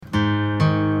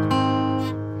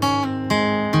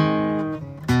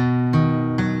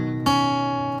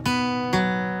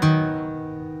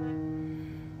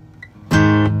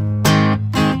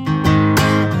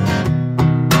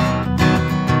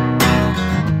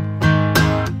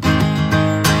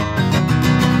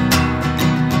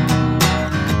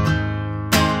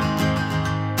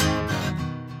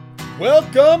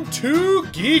to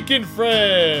Geekin'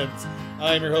 Friends.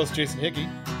 I'm your host, Jason Hickey.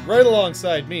 Right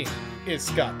alongside me is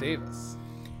Scott Davis.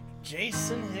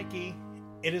 Jason Hickey,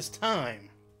 it is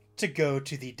time to go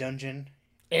to the dungeon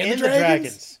And the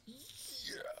dragons?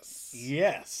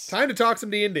 Yes. Time to talk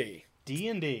some D&D.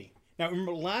 D&D. Now,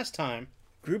 remember last time,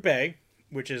 Group A,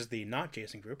 which is the not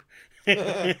Jason group,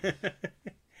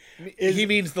 He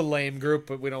means the lame group,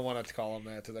 but we don't want to call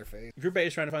them that to their face. Group A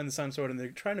is trying to find the Sun Sword, and they're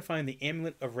trying to find the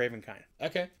Amulet of Ravenkind.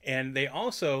 Okay. And they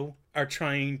also are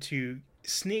trying to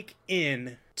sneak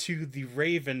in to the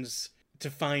Ravens to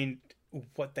find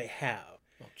what they have.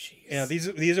 Oh, jeez. You know,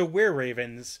 these are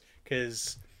were-ravens,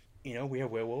 because, you know, we have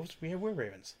werewolves, we have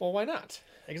were-ravens. Well, why not?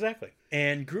 Exactly.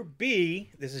 And Group B,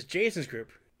 this is Jason's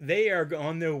group, they are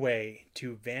on their way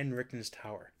to Van Richten's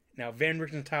Tower. Now, Van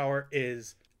Richten's Tower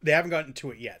is, they haven't gotten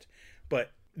to it yet,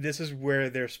 but this is where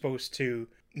they're supposed to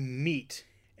meet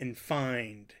and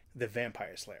find the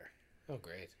Vampire Slayer. Oh,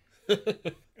 great.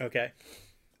 Okay?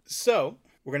 So,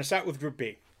 we're going to start with Group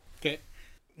B. Okay.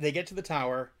 They get to the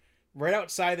tower. Right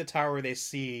outside the tower, they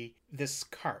see this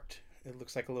cart. It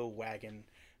looks like a little wagon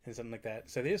and something like that.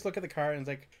 So they just look at the cart and it's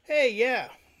like, hey, yeah,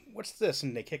 what's this?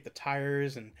 And they kick the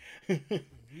tires and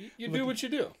You do what you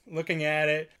do. looking at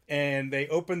it. And they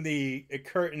open the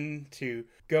curtain to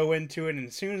go into it. And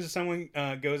as soon as someone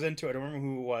goes into it, I don't remember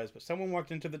who it was, but someone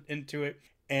walked into it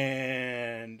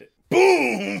and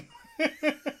boom!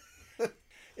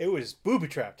 It was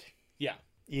booby-trapped. Yeah.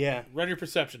 Yeah. Run your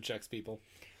perception checks, people.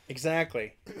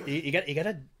 Exactly. You got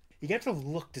to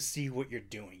look to see what you're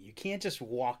doing. You can't just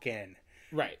walk in.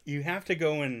 Right. You have to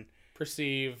go and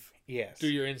Perceive, yes, do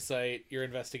your insight, your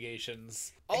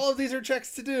investigations. All of these are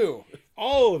checks to do.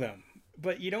 all of them.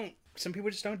 But you don't. Some people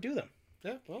just don't do them.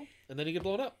 Yeah, well, and then you get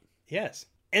blown up. Yes.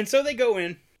 And so they go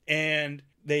in and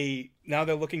they're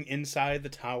looking inside the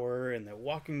tower and they're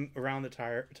walking around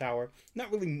the tower.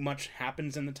 Not really much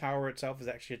happens in the tower itself. It's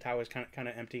actually the tower is kind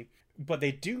of empty. But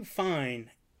they do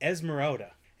find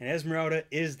Esmeralda, and Esmeralda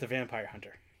is the vampire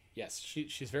hunter. Yes,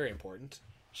 she's very important.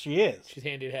 She is. She's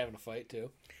handy to have in a fight, too.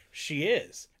 She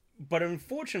is. But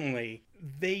unfortunately,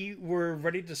 they were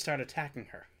ready to start attacking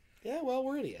her. Yeah, well,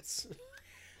 we're idiots.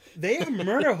 They are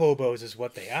murder hobos is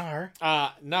what they are.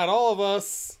 Not all of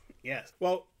us. Yes.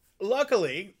 Well,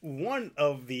 luckily, one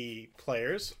of the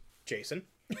players, Jason,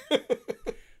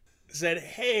 said,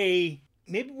 hey,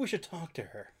 maybe we should talk to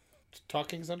her.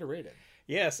 Talking's underrated.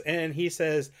 Yes, and he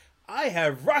says, I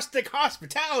have rustic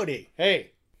hospitality.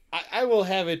 Hey, I will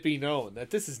have it be known that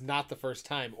this is not the first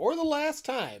time or the last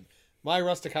time my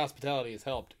rustic hospitality has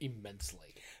helped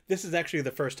immensely. This is actually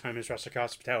the first time his rustic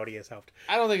hospitality has helped.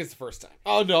 I don't think it's the first time.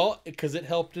 Oh no, because it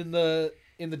helped in the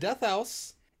Death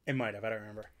House. It might have, I don't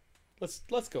remember.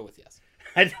 Let's go with yes.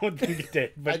 I don't think it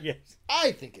did, but yes.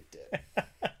 I think it did.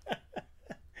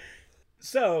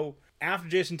 So, after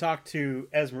Jason talked to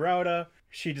Esmeralda,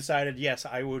 she decided, yes,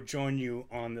 I will join you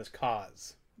on this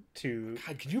cause.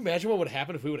 God, can you imagine what would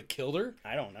happen if we would have killed her?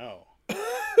 I don't know.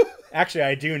 Actually,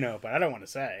 I do know, but I don't want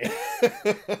to say.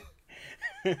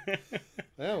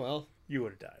 Oh well. You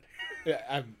would have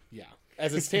died. Yeah.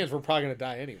 As it stands, we're probably gonna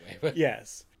die anyway. But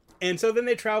Yes. And so then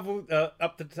they traveled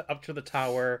up to the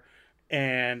tower,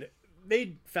 and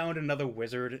they found another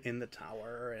wizard in the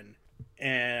tower,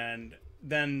 and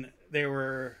then they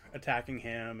were attacking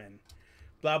him, and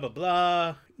blah blah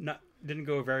blah. Didn't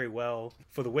go very well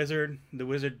for the wizard. The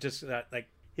wizard just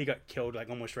he got killed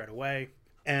almost right away,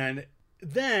 and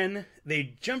then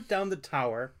they jumped down the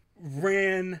tower,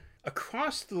 ran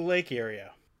across the lake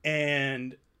area,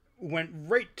 and went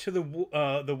right to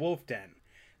the wolf den.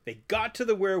 They got to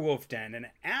the werewolf den, and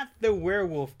at the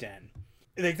werewolf den,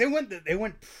 they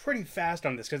went pretty fast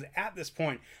on this, because at this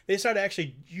point they started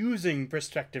actually using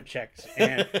perspective checks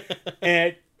and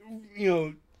and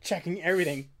checking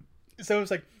everything. So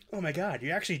it's like, oh my god,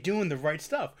 you're actually doing the right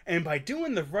stuff. And by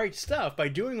doing the right stuff, by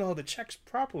doing all the checks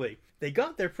properly, they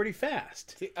got there pretty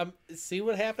fast. see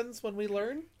what happens when we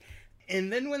learn.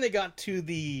 And then when they got to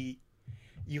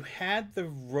you had the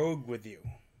rogue with you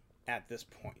at this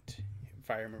point,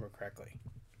 if I remember correctly.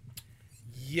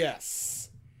 Yes,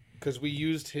 because we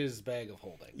used his bag of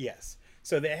holding. Yes.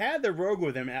 So they had the rogue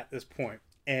with him at this point,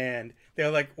 and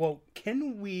they're like, well,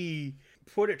 can we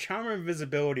put a charm of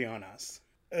invisibility on us?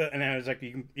 And I was like,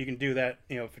 you can do that,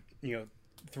 for,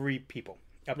 3 people,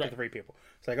 up to 3 people.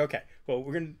 It's like, okay, well,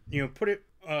 we're gonna put it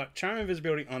charm of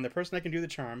invisibility on the person that can do the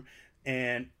charm,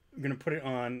 and we're gonna put it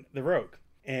on the rogue,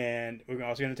 and we're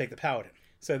also gonna take the paladin.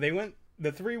 So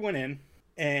the 3 went in,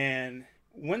 and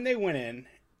when they went in,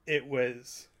 it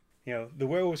was the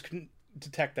werewolves couldn't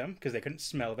detect them because they couldn't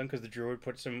smell them, because the druid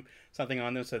put something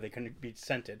on them so they couldn't be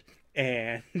scented,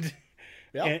 and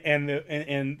Yep.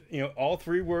 and you know, all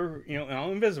three were, you know,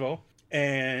 all invisible,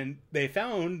 and they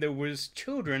found there was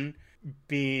children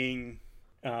being,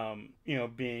 you know,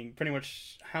 being pretty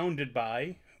much hounded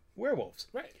by werewolves.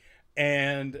 Right.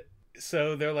 And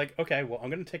so they're like, okay, well, I'm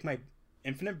going to take my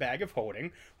infinite bag of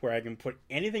holding where I can put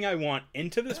anything I want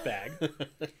into this bag,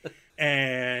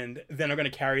 and then I'm going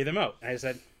to carry them out. And I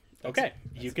said, okay,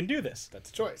 you can do this. That's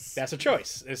a choice. That's a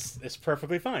choice. It's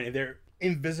perfectly fine. They're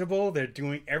invisible. They're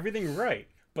doing everything right.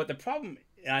 But the problem,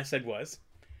 I said, was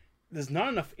there's not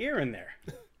enough air in there.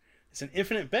 It's an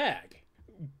infinite bag,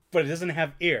 but it doesn't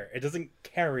have air. It doesn't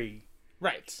carry.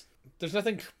 Right. There's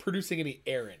nothing producing any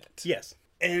air in it. Yes.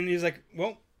 And he's like,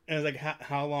 well, and I was like,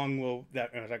 how long will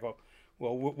that? And I was like, well,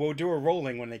 we'll do a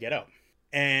rolling when they get out.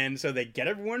 And so they get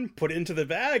everyone, put it into the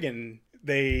bag, and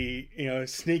they, you know,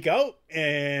 sneak out,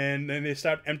 and then they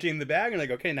start emptying the bag, and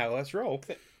like, okay, now let's roll.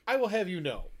 I will have you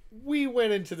know, we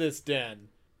went into this den,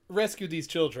 rescued these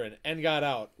children, and got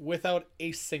out without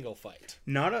a single fight.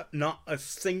 Not a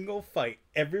single fight.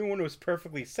 Everyone was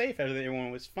perfectly safe.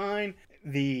 Everyone was fine.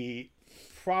 The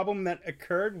problem that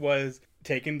occurred was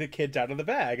taking the kids out of the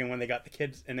bag, and when they got the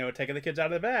kids and they were taking the kids out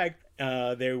of the bag,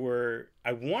 there were,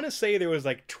 I want to say there was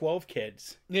like 12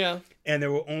 kids, Yeah. and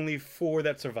there were only 4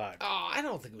 that survived. Oh, I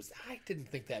didn't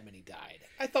think that many died.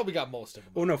 I thought we got most of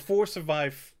them. Oh no, 4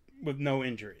 survived with no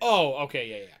injuries. Oh,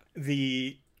 okay,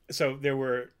 yeah. So there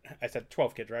were, I said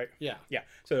 12 kids, right? Yeah. Yeah.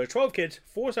 So there were 12 kids,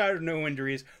 4 survived with no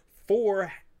injuries,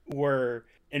 4 were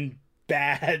in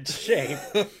bad shape,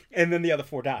 and then the other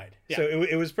 4 died. Yeah. So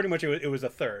it was pretty much, it was a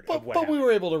third of what But happened. we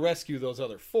were able to rescue those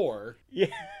other 4 Yeah.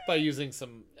 by using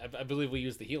some, I believe we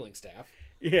used the healing staff.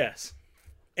 Yes.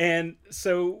 And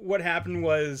so what happened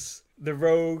was the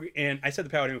rogue, and I said the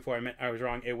paladin before, I was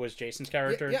wrong. It was Jason's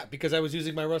character. Yeah, because I was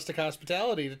using my rustic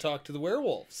hospitality to talk to the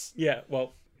werewolves. Yeah,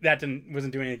 well, that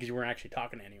wasn't doing anything because you weren't actually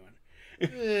talking to anyone.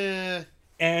 Eh.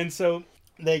 And so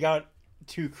they got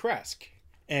to Kresk.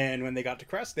 And when they got to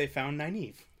Kresk, they found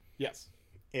Nynaeve. Yes.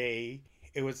 It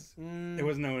wasn't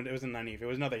Nynaeve. It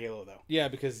was another Halo though. Yeah,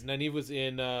 because Nynaeve was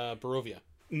in Barovia.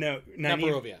 No, Nynaeve, Not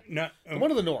Barovia. Not The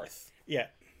one of the north. yeah,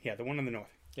 the one in the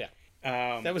north. Yeah.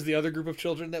 That That was the other group of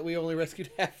children that we only rescued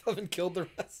half of and killed the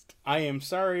rest. I am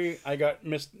sorry, I got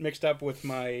mixed up with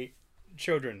my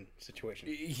children situation.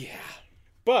 Yeah.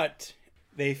 But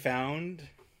they found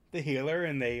the healer,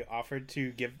 and they offered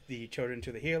to give the children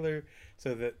to the healer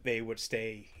so that they would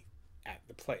stay at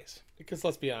the place. Because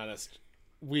let's be honest,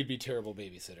 we'd be terrible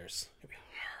babysitters. They'd be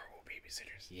horrible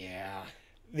babysitters. Yeah.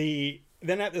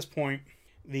 Then at this point,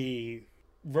 the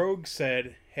rogue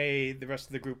said, hey, the rest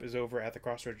of the group is over at the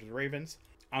Crossroads of the Ravens.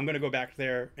 I'm going to go back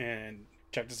there and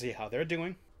check to see how they're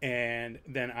doing, and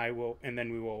then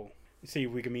we will see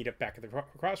if we can meet up back at the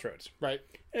Crossroads. Right.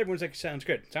 Everyone's like, sounds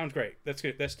good, sounds great, let's do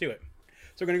it.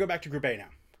 So we're going to go back to Group A now.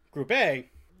 Group A,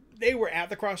 they were at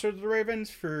the Crossroads of the Ravens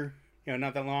for,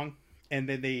 not that long, and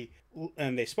then they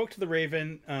spoke to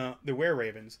the the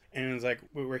were-ravens, and it was like,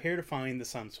 we're here to find the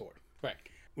Sun Sword. Right.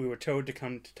 We were told to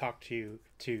come to talk to you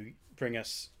to bring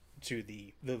us to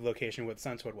the location where the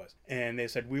Sun Sword was. And they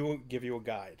said, we will give you a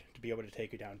guide to be able to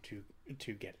take you down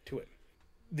to get to it.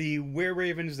 The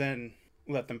were-ravens then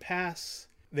let them pass.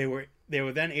 They were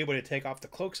then able to take off the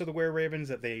cloaks of the were-ravens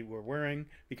that they were wearing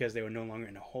because they were no longer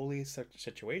in a holy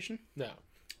situation. No.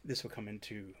 This will come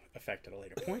into effect at a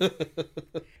later point.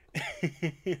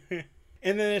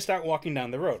 And then they start walking down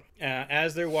the road.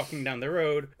 As they're walking down the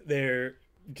road, they're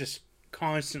just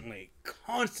constantly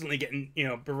getting,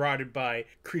 barraged by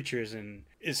creatures. And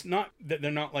it's not that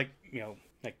they're not like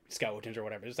skeletons or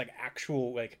whatever. It's like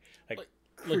actual like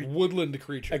woodland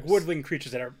creatures. Like woodland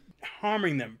creatures that are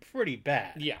harming them pretty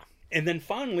bad. Yeah. And then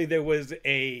finally there was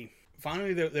a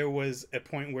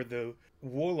point where the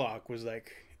warlock was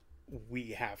like,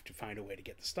 we have to find a way to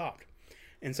get this stopped.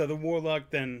 And so the warlock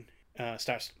then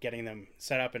starts getting them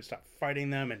set up and start fighting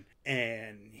them,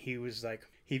 and he was like,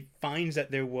 he finds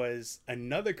that there was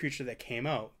another creature that came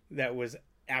out that was,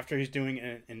 after he's doing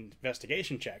an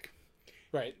investigation check,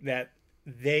 right, that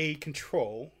they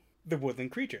control the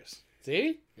woodland creatures.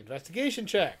 See? Investigation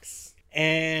checks.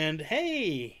 And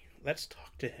hey, let's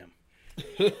talk to him.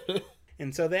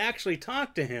 And so they actually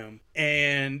talk to him,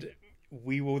 and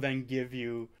we will then give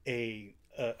you a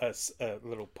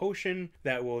little potion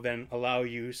that will then allow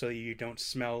you so you don't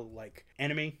smell like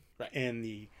enemy, right, and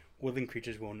the woodland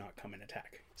creatures will not come and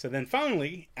attack. So then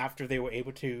finally, after they were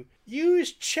able to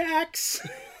use checks,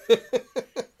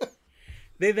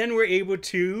 they then were able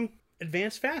to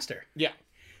advance faster. Yeah.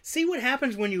 See what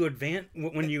happens when you advance,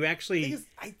 when you actually...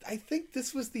 I think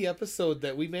this was the episode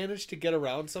that we managed to get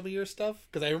around some of your stuff.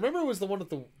 Because I remember it was the one at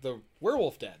the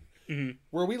werewolf den.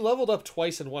 where we leveled up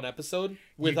twice in one episode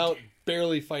without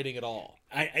barely fighting at all.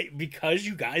 Because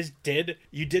you guys did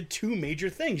 2 major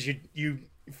things. You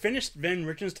finished Van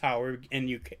Richten's tower, and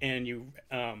you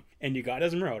got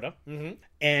Esmeralda,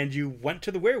 and you went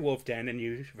to the werewolf den and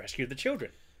you rescued the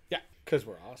children. Yeah, because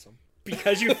we're awesome.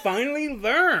 Because you finally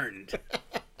learned.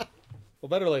 Well,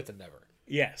 better late than never.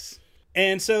 Yes.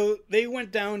 And so they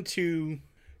went down to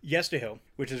Yesterhill,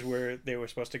 which is where they were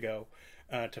supposed to go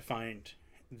to find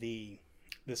the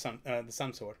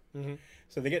sun sword.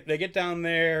 So they get down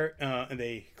there, and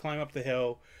they climb up the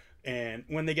hill, and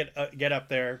when they get up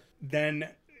there, then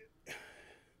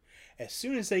as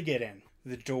soon as they get in,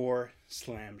 the door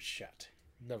slams shut.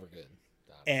 Never good.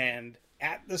 And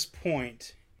at this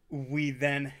point, we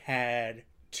then had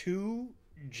 2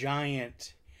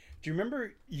 giant. Do you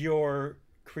remember your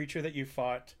creature that you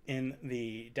fought in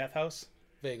the death house?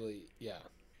 Vaguely, yeah.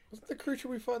 Wasn't the creature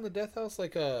we fought in the death house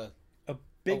like a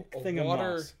big thing of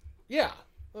moss? Yeah,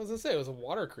 I was gonna say it was a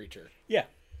water creature. Yeah.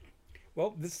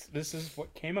 Well, this is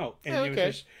what came out, and Oh, it was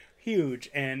just huge,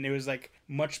 and it was like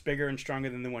much bigger and stronger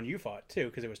than the one you fought too,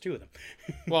 because it was 2 of them.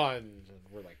 Well, and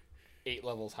we're like 8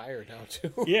 levels higher now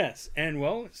too. Yes, and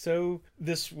well, so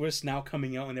this was now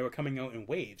coming out, and they were coming out in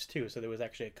waves too. So there was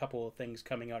actually a couple of things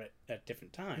coming out at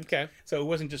different times. Okay. So it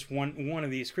wasn't just one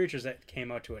of these creatures that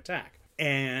came out to attack,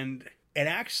 and it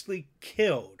actually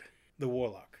killed the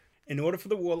warlock. In order for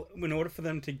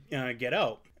them to get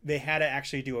out, they had to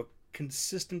actually do a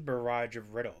consistent barrage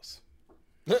of riddles.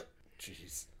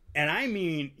 Jeez. And I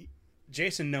mean,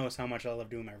 Jason knows how much I love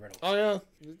doing my riddles. Oh yeah,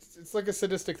 it's like a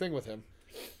sadistic thing with him.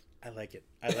 I like it.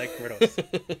 I like riddles.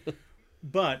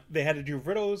 But they had to do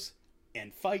riddles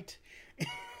and fight.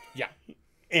 Yeah.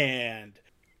 And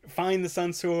find the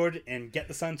sun sword and get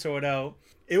the sun sword out.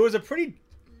 It was a pretty,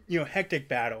 hectic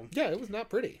battle. Yeah, it was not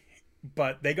pretty.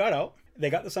 But they got out. They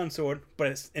got the sun sword,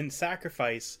 but in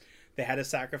sacrifice, they had to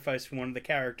sacrifice one of the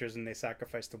characters, and they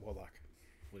sacrificed the warlock.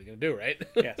 What are you gonna do, right?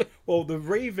 Yes. Well, the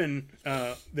raven,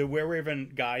 the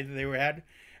were-raven guy that they had,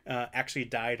 actually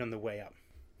died on the way up.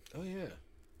 Oh yeah.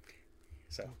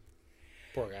 So.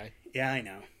 Poor guy. Yeah, I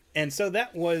know. And so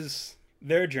that was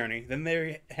their journey. Then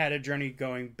they had a journey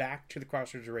going back to the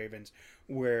Crossroads of Ravens,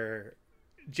 where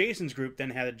Jason's group then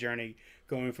had a journey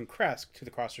going from Kresk to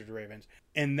the Crossroads of Ravens,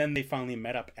 and then they finally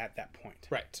met up at that point.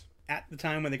 Right. At the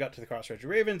time when they got to the Crossroads of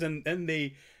Ravens, and then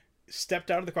they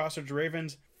stepped out of the Crossroads of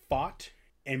Ravens, fought,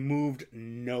 and moved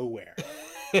nowhere.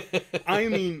 I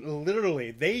mean,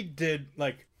 literally, they did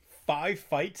like 5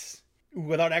 fights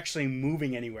without actually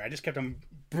moving anywhere. I just kept on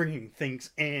bringing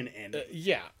things in.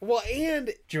 Yeah. Well, and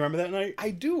do you remember that night?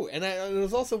 I do, and it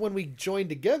was also when we joined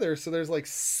together. So there's like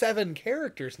 7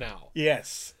 characters now.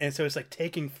 Yes, and so it's like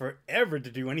taking forever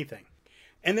to do anything.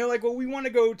 And they're like, "Well, we want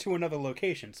to go to another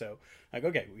location." So, like,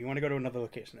 okay, we want to go to another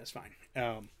location. That's fine.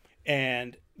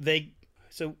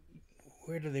 So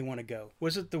where do they want to go?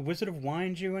 Was it the Wizard of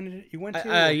Wine you went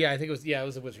to? Yeah, I think it was. Yeah, it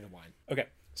was the Wizard of Wine. Okay.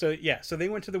 So they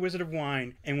went to the Wizard of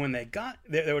Wine, and when they got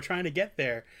there, they were trying to get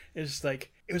there. It was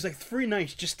like 3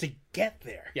 nights just to get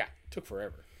there. Yeah, it took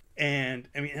forever. And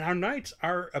I mean, our nights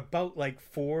are about like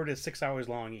 4 to 6 hours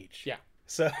long each. Yeah.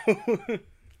 So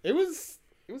it was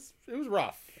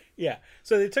rough. Yeah.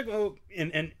 So they took,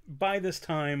 and by this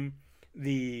time,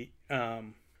 we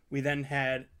then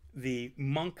had the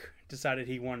monk decided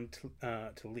he wanted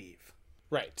to leave.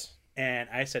 Right. And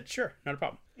I said, sure, not a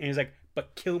problem. And he's like,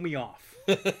 but kill me off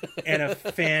in a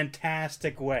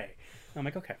fantastic way. I'm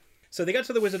like, okay. So they got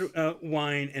to the Wizard of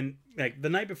Wine, and like the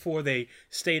night before, they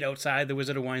stayed outside the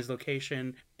Wizard of Wine's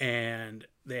location, and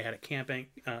they had a camp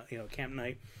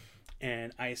night.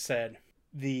 And I said,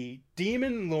 the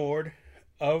demon lord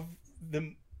of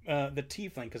the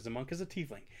tiefling, because the monk is a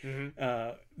tiefling,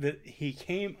 that he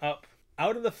came up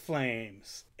out of the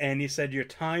flames, and he said, your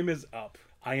time is up.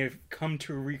 I have come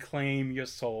to reclaim your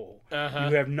soul. You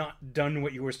have not done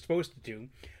what you were supposed to do,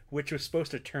 which was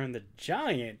supposed to turn the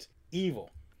giant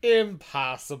evil.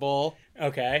 Impossible.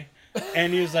 Okay.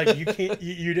 And he was like,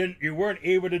 you weren't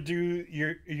able to do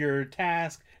your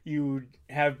task. You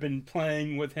have been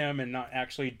playing with him and not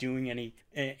actually doing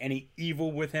any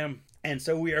evil with him. And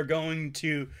so we are going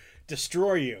to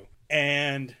destroy you.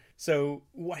 And so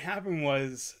what happened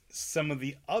was some of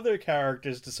the other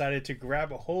characters decided to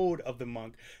grab a hold of the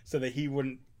monk so that he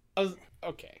wouldn't.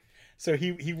 Okay. So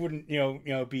he wouldn't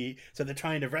be. So they're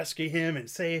trying to rescue him and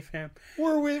save him.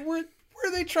 Were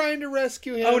they trying to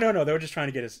rescue him? Oh no, they were just trying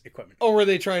to get his equipment. Or were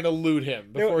they trying to loot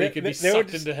him before he could be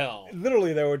sucked into hell?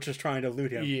 Literally, they were just trying to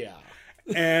loot him. Yeah.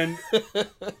 And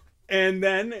and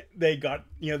then they got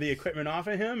the equipment off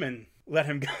of him and let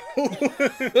him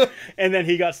go. And then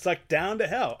he got sucked down to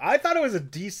hell. I thought it was a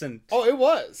decent. Oh, it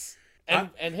was.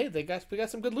 And hey, we got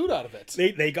some good loot out of it.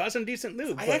 They got some decent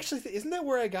loot. I actually isn't that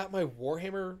where I got my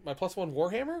Warhammer, my +1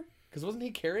 Warhammer? Because wasn't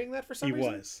he carrying that for some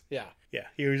reason? He was. Yeah. Yeah,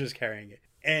 he was just carrying it.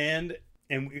 And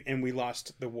we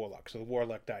lost the Warlock, so the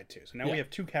Warlock died too. So now we have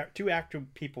two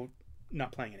active people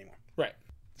not playing anymore. Right.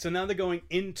 So now they're going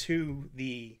into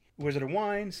the Wizard of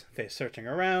Wines. They're searching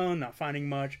around, not finding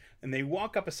much, and they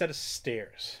walk up a set of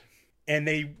stairs. And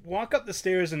they walk up the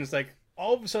stairs, and it's like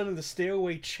all of a sudden the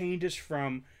stairway changes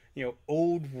from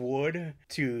old wood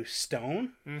to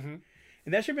stone. Mm-hmm.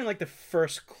 And that should have been like the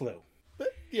first clue. But,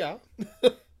 yeah.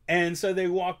 And so they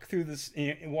walk through this,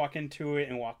 walk into it,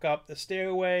 and walk up the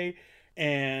stairway,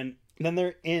 and then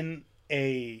they're in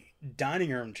a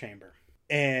dining room chamber,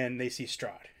 and they see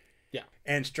Strahd. Yeah.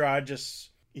 And Strahd just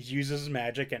uses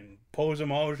magic and pulls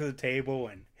them all to the table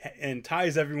and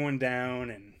ties everyone down.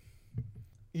 And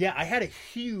yeah, I had a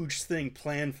huge thing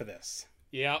planned for this.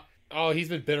 Yeah. Oh, he's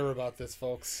been bitter about this,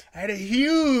 folks. I had a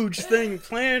huge thing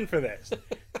planned for this.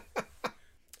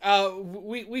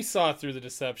 We saw through the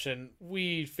deception.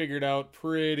 We figured out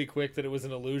pretty quick that it was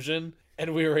an illusion,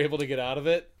 and we were able to get out of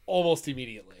it almost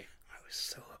immediately. I was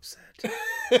so upset.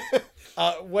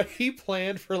 What he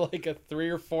planned for like a 3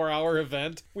 or 4 hour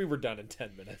event, we were done in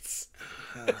 10 minutes.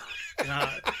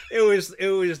 God. It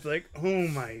was like, oh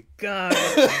my God.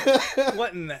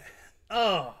 What in the...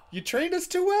 Oh. You trained us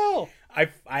too well. I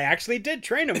actually did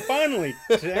train them finally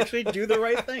to actually do the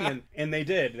right thing, and they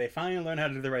did. They finally learned how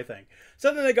to do the right thing.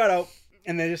 So then they got out,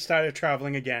 and they just started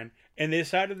traveling again, and they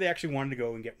decided they actually wanted to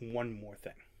go and get one more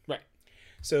thing. Right.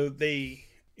 So they,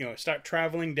 start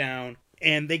traveling down,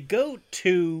 and they go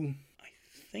to, I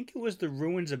think it was the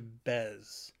ruins of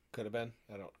Bez. Could have been.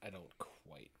 I don't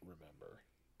quite remember.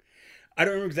 I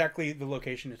don't remember exactly the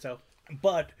location itself,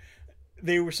 but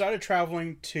they started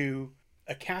traveling to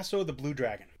a castle of the Blue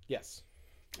Dragon. Yes.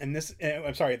 And this,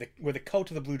 I'm sorry, where the cult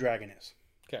of the Blue Dragon is.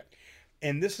 Okay.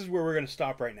 And this is where we're going to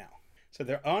stop right now. So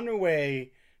they're on their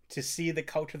way to see the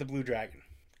cult of the Blue Dragon.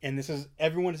 And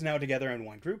everyone is now together in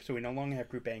one group, so we no longer have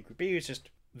Group A and Group B, it's just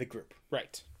the group.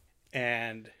 Right.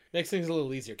 And... makes things a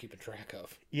little easier keeping track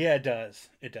of. Yeah, it does.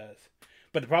 It does.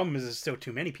 But the problem is there's still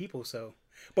too many people, so...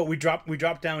 But we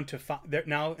dropped down to 5...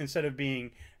 Now, instead of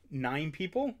being 9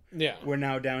 people, we're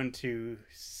now down to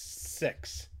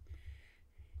 6.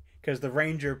 Because the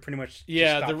ranger pretty much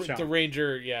the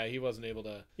ranger, he wasn't able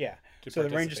to. Yeah, so the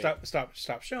ranger stopped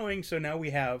showing. So now we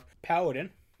have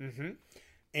paladin,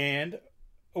 and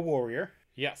a warrior.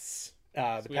 Yes,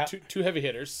 so we have two heavy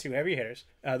hitters. Two heavy hitters.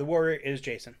 The warrior is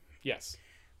Jason. Yes.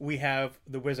 We have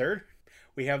the wizard.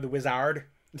 We have the wizard.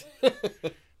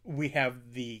 We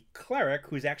have the cleric,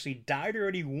 who's actually died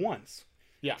already once.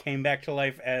 Yeah. Came back to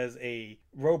life as a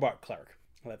robot cleric.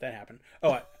 I'll let that happen.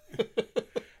 Oh,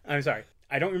 I'm sorry.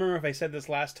 I don't remember if I said this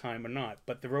last time or not,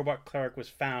 but the robot cleric was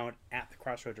found at the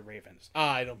Crossroads of Ravens.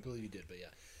 I don't believe you did, but yeah.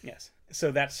 Yes.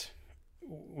 So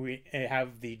we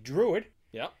have the druid.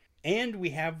 Yeah. And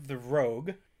we have the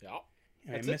rogue. Yeah.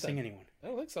 Am I missing anyone? I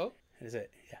don't think so. That is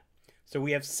it. Yeah. So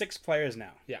we have 6 players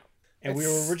now. Yeah. And we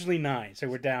were originally 9, so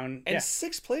we're down. And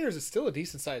 6 players is still a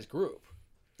decent sized group.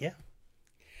 Yeah.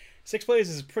 6 players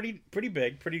is pretty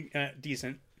big, pretty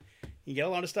decent. You get a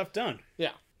lot of stuff done.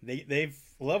 Yeah. They've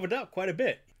leveled up quite a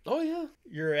bit. Oh yeah.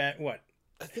 You're at what?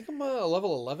 I think I'm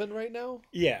level 11 right now.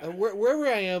 Yeah. And wherever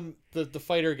I am, the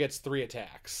fighter gets 3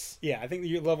 attacks. Yeah, I think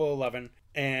you're level 11,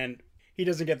 and he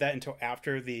doesn't get that until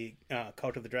after the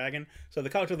Cult of the Dragon. So the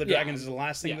Cult of the Dragon is the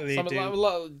last thing that they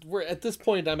do. We're at this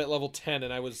point. I'm at level 10,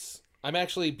 and I'm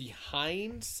actually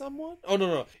behind someone. Oh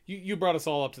no! You brought us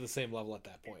all up to the same level at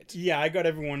that point. Yeah, I got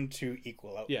everyone to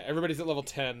equal out. Yeah, everybody's at level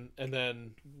 10, and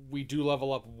then we do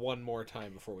level up one more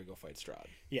time before we go fight Strahd.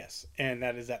 Yes, and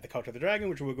that is at the Cult of the Dragon,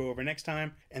 which we'll go over next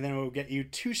time, and then we'll get you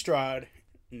to Strahd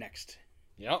next.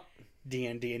 Yep.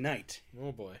 D&D night.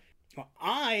 Oh boy. Well,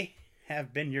 I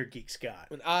have been your Geek Scott.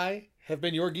 And I have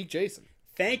been your Geek Jason.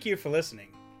 Thank you for listening.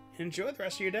 Enjoy the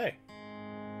rest of your day.